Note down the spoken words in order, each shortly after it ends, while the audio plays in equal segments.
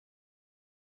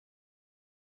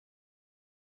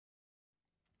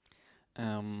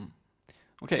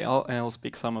Okay, I'll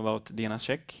speak some about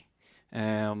DNSCheck.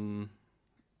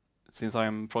 Since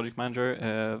I'm project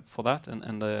manager for that,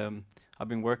 and I've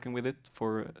been working with it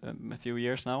for a few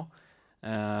years now.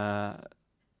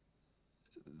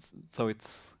 So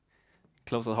it's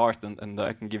close at heart, and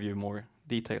I can give you more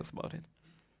details about it.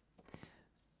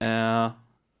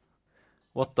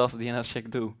 What does DNSCheck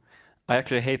do? I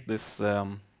actually hate this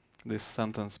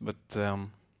sentence, but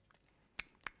I'm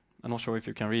not sure if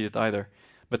you can read it either.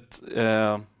 But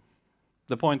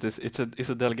the point is, it's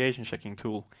a delegation checking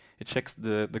tool. It checks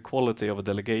the quality of a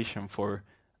delegation for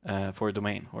a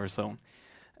domain or a zone.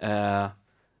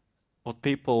 What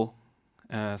people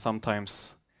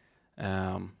sometimes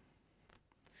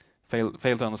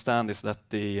fail to understand is that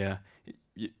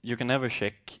you can never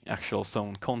check actual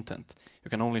zone content. You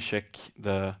can only check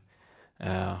the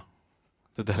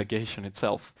delegation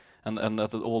itself, and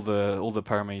that all the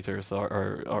parameters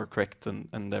are correct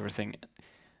and everything.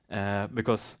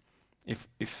 Because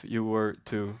if you were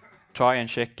to try and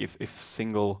check if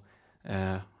single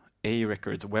A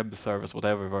records, web servers,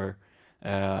 whatever, were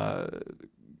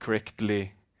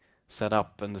correctly set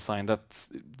up and designed, that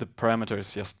the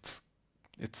parameters just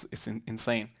it's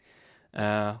insane.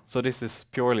 So this is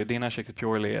purely DNSCheck is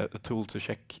purely a tool to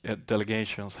check a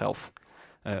delegation's health,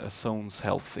 a zone's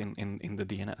health in the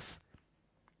DNS.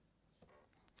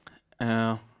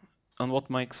 And what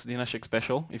makes DNSCheck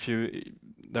special?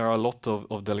 There are a lot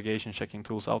of delegation checking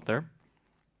tools out there.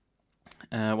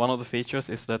 One of the features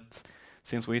is that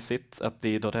since we sit at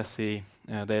the .se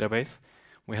database,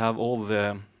 we have all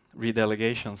the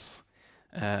redelegations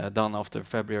done after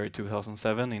February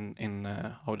 2007 in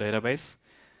our database.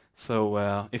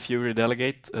 So if you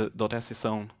redelegate a .se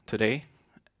zone today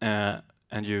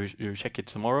and you check it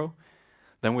tomorrow,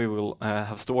 then we will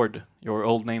have stored your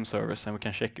old name servers, and we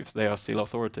can check if they are still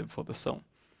authoritative for the zone.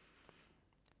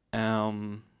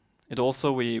 It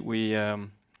also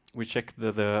we check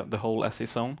the whole SE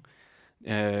zone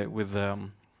with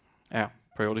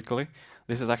periodically.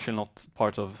 This is actually not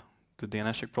part of the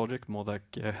DNSCheck project, more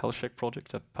like a health check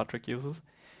project that Patrick uses.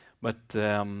 But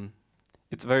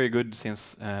it's very good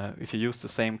since if you use the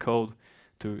same code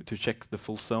to check the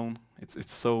full zone,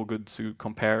 it's so good to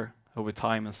compare over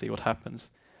time and see what happens.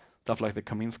 Stuff like the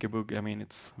Kaminsky bug, I mean,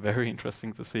 it's very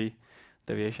interesting to see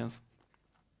deviations.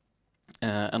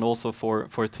 And also for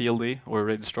a TLD or a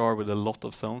registrar with a lot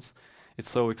of zones, it's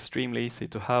so extremely easy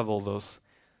to have all those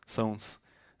zones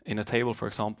in a table, for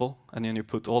example, and then you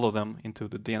put all of them into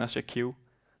the DNSCheck queue,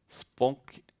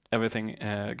 spunk, everything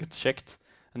gets checked,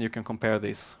 and you can compare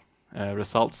these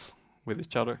results with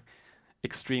each other.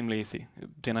 Extremely easy.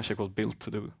 DNSCheck was built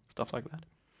to do stuff like that.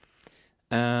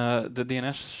 The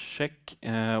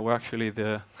DNSCheck were actually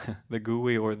the the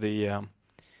GUI or the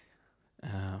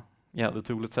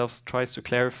tool itself tries to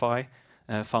clarify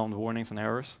found warnings and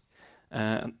errors,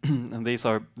 and these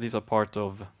are part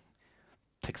of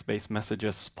text-based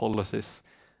messages, policies,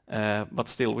 but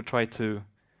still we try to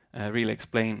really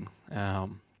explain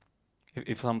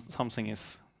if something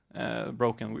is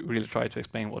broken. We really try to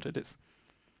explain what it is.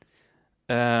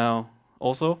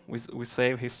 Also, we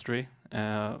save history.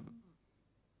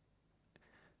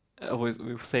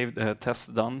 We've saved tests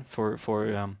done for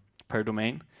per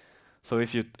domain. So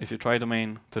if you try a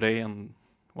domain today and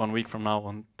 1 week from now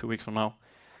and 2 weeks from now,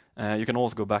 you can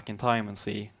also go back in time and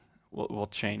see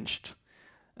what changed.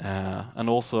 And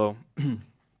also,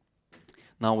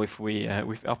 now if we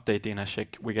update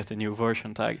DNSCheck, we get a new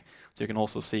version tag, so you can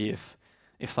also see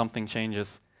if something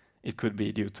changes, it could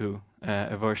be due to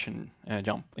a version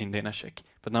jump in DNSCheck.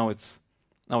 But now it's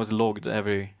logged.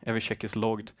 Every check is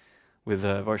logged with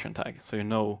a version tag, so you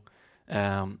know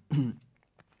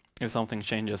if something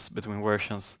changes between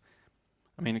versions.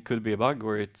 I mean, it could be a bug,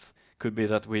 or it could be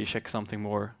that we check something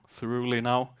more thoroughly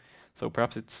now. So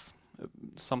perhaps it's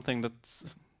something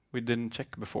that we didn't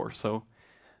check before. So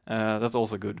that's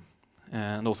also good,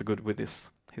 and also good with this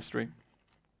history.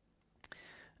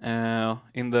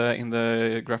 In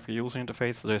the graphical user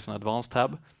interface, there's an advanced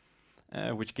tab,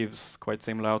 which gives quite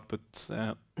similar output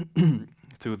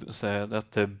to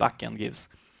that the backend gives,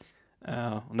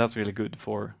 and that's really good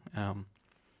for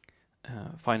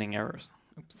finding errors.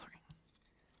 Oops, sorry.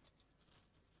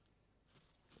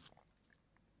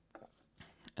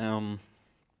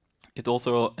 It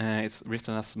also it's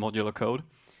written as modular code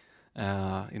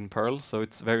in Perl, so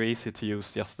it's very easy to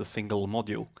use just a single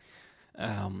module.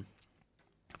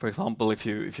 For example, if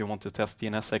you want to test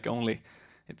DNSSEC only,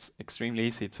 it's extremely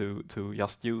easy to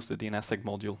just use the DNSSEC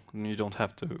module, and you don't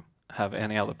have to have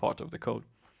any other part of the code.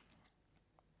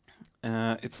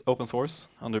 It's open source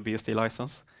under BSD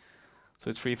license, so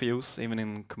it's free for use even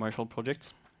in commercial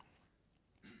projects.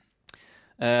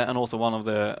 And also one of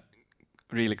the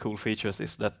really cool features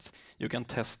is that you can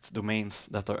test domains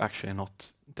that are actually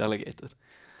not delegated.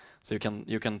 So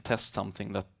you can test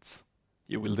something that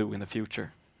you will do in the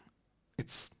future.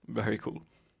 It's very cool.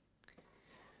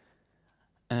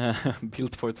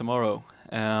 Built for tomorrow.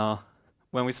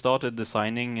 When we started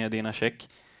designing DNSCheck,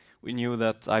 we knew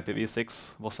that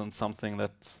IPv6 wasn't something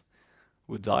that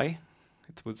would die.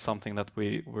 It was something that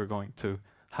we were going to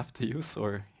have to use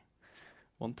or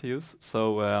want to use.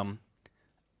 So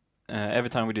every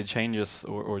time we did changes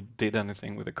or did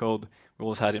anything with the code, we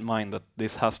always had in mind that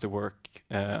this has to work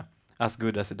as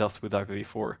good as it does with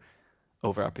IPv4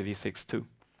 over IPv6 too.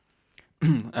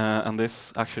 And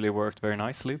this actually worked very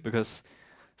nicely because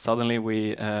suddenly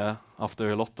we,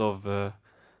 after a lot of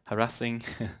harassing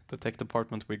the tech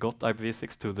department, we got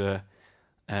IPv6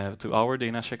 to our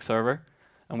DNSCheck server,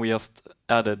 and we just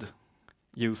added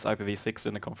use IPv6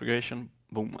 in the configuration.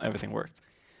 Boom, everything worked.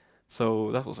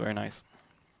 So that was very nice.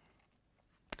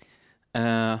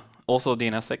 Also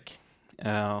DNSSEC.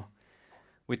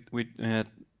 We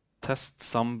test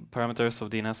some parameters of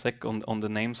DNSSEC on the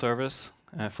name servers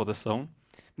for the zone.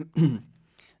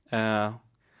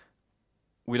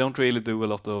 We don't really do a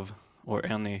lot of or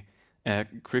any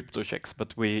crypto checks,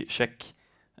 but we check,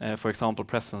 for example,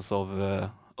 presence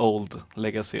of old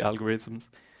legacy algorithms.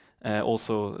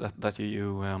 Also that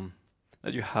you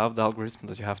have the algorithm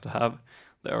that you have to have.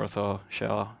 There is a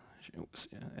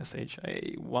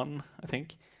SHA1, I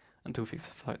think, and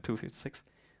 256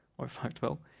 or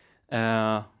 512.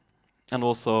 And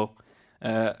also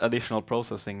additional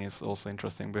processing is also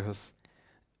interesting because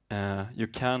you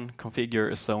can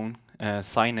configure a zone,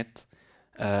 sign it,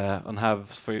 and have,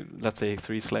 for, let's say,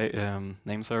 3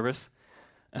 name servers,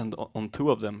 and on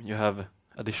 2 of them you have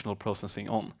additional processing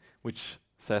on, which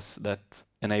says that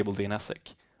enable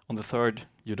DNSSEC. On the 3rd,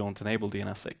 you don't enable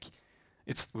DNSSEC.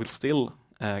 It will still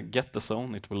get the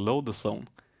zone, it will load the zone,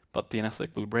 but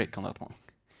DNSSEC will break on that one.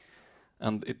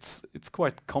 And it's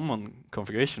quite common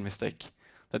configuration mistake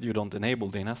that you don't enable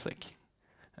DNSSEC,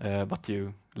 but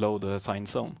you load a signed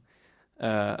zone.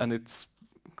 And it's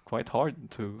quite hard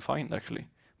to find actually.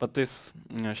 But this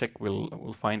check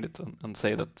will find it and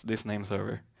say that this name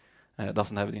server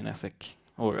doesn't have DNSSEC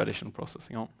or additional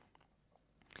processing on.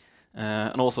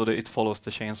 And also it follows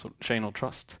the chain of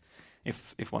trust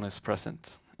if one is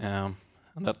present. And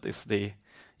that is the,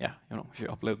 yeah, you know, if you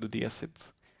upload the DS,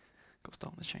 it goes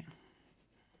down the chain.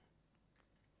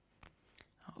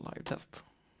 Live test.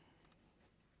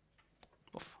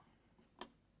 Off.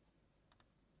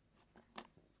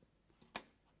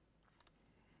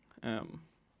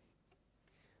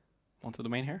 Want the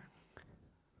domain here?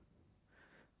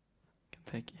 Can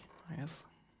take, I guess.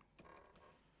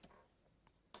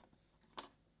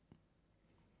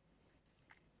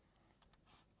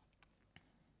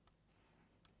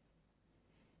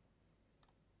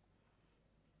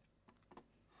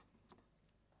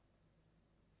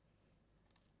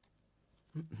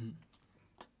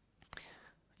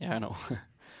 Yeah, I know.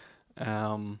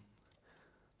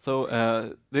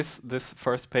 So this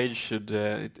first page should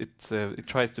it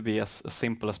tries to be as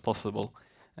simple as possible.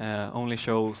 Only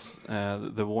shows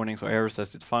the warnings or errors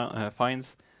that it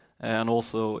finds, and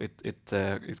also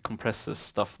it compresses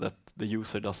stuff that the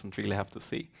user doesn't really have to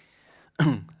see.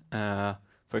 For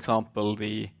example,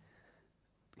 the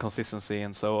consistency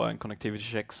and so on, connectivity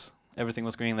checks, everything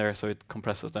was green there, so it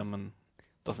compresses them and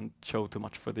doesn't show too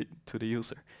much to the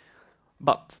user.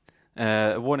 But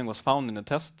a warning was found in the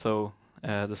test, so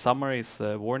the summary is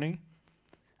a warning,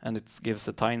 and it gives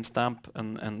a timestamp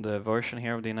and the version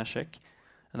here of DNSCheck.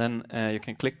 And then you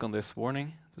can click on this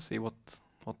warning to see what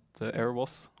the error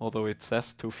was, although it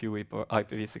says too few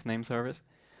IPv6 name servers.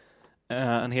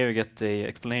 And here you get the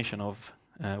explanation of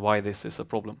why this is a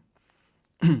problem.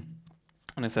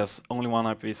 And it says only 1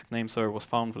 IPv6 name server was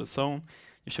found for the zone.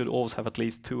 You should always have at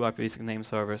least 2 IPv6 name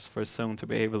servers for a zone to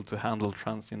be able to handle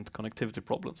transient connectivity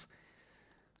problems.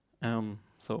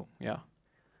 So yeah,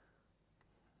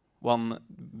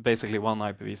 basically one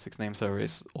IPv6 name server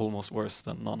is almost worse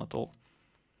than none at all.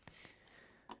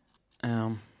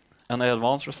 And the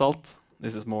advanced result,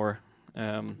 this is more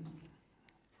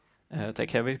tech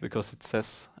heavy because it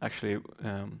says actually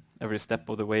every step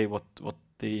of the way what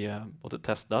the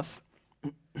test does.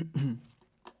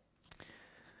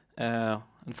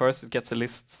 And first it gets a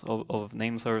list of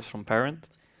name servers from parent,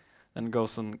 then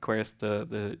goes and queries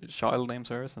the child name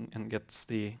servers and gets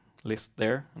the list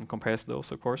there and compares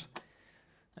those, of course.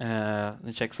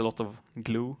 It checks a lot of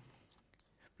glue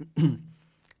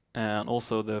and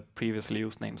also the previously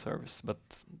used name servers, but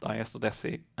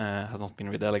is.se has not been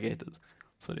redelegated,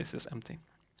 so this is empty.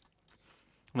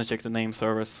 And I check the name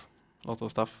servers, a lot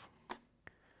of stuff.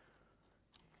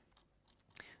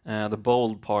 The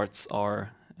bold parts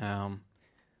are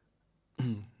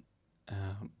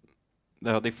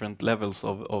there are different levels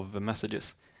of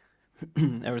messages.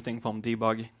 Everything from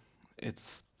debug,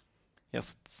 it's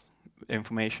just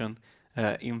information,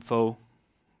 info,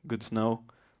 good to know.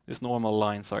 These normal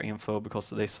lines are info because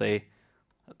they say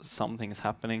something is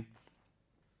happening.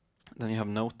 Then you have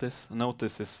notice.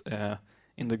 Notice is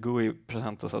in the GUI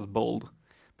presented as bold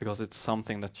because it's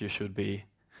something that you should be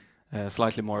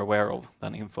slightly more aware of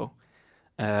than info.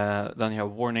 Then you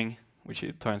have warning, which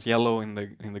it turns yellow in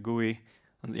the GUI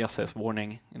and just says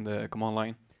warning in the command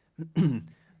line.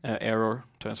 Error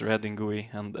turns red in GUI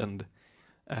and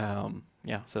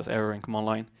says error in command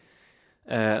line.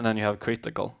 And then you have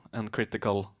critical, and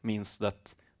critical means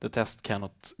that the test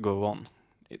cannot go on.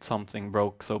 It's something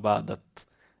broke so bad that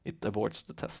it aborts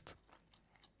the test.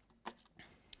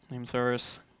 Name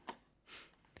servers,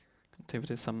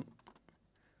 activities, and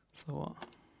so on.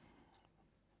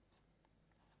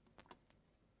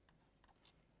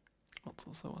 Lots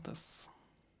of SOA tests.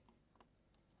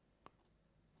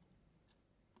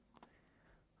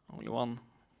 Only one.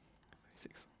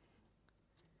 6.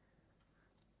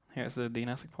 Here's the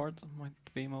DNSCheck part, might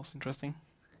be most interesting.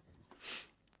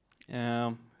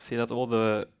 See that all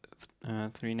the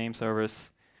 3 name servers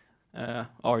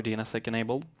are DNSCheck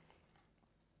enabled.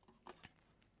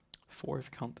 4 if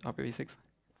you count IPv6.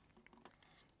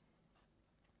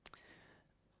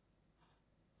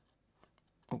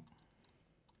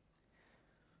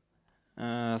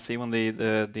 See when the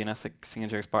DNSCheck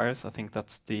signature expires. I think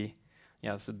that's the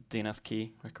it's the DNS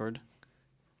key record.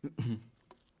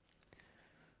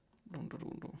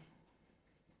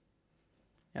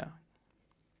 Yeah.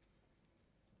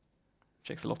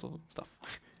 Checks a lot of stuff.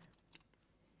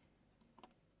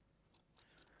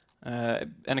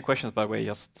 Any questions, by the way,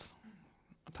 just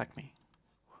attack me.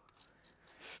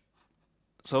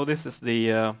 So this is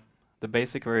the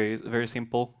basic, very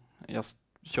simple. Just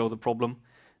show the problem.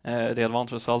 The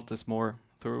advanced result is more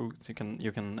through.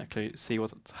 You can actually see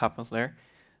what happens there.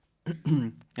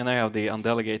 And I have the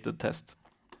undelegated test.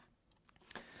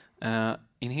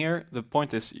 In here, the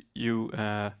point is you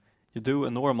do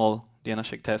a normal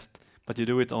DNSCheck test, but you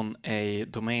do it on a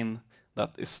domain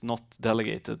that is not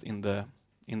delegated in the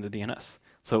DNS,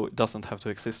 so it doesn't have to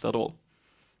exist at all.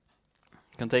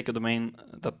 You can take a domain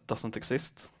that doesn't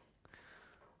exist.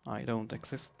 I don't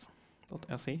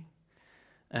exist.se.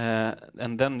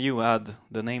 And then you add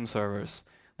the name servers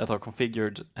that are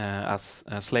configured as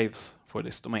slaves for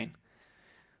this domain.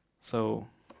 So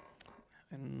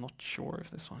I'm not sure if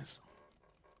this one is.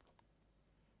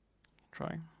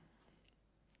 Try.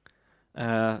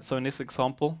 So in this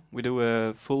example, we do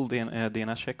a full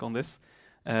DNSCheck on this,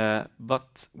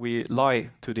 but we lie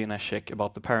to DNSCheck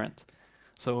about the parent.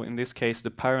 So in this case,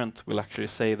 the parent will actually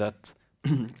say that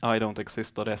I don't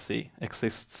exist.se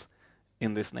exists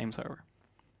in this name server.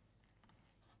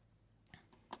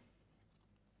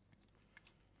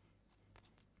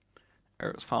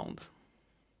 Errors found.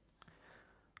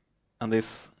 And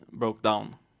this broke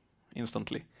down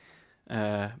instantly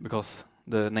because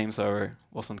the name server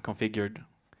wasn't configured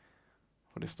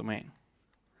for this domain.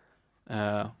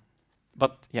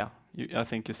 But yeah, I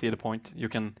think you see the point. You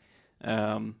can,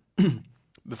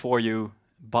 before you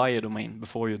buy a domain,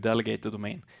 before you delegate the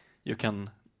domain, you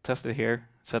can test it here,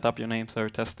 set up your name server,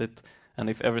 test it, and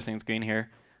if everything's green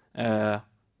here,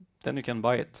 then you can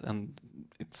buy it, and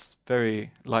it's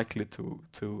very likely to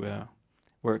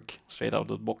work straight out of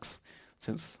the box,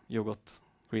 since you got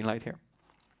green light here.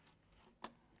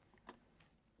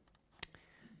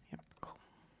 Yep, cool.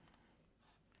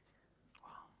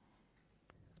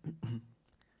 Wow.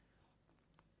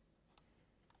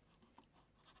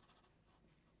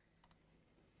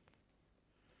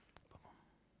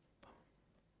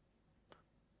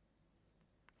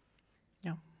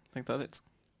 Yeah, I think that's it.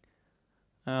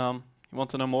 You want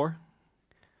to know more?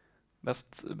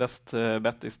 Best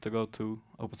bet is to go to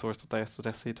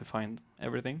opensource.is.se to find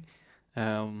everything.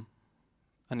 And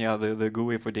yeah, the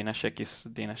GUI for DNSCheck is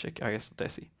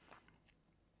DNSCheck.is.se.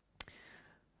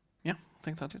 Yeah, I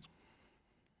think that's it.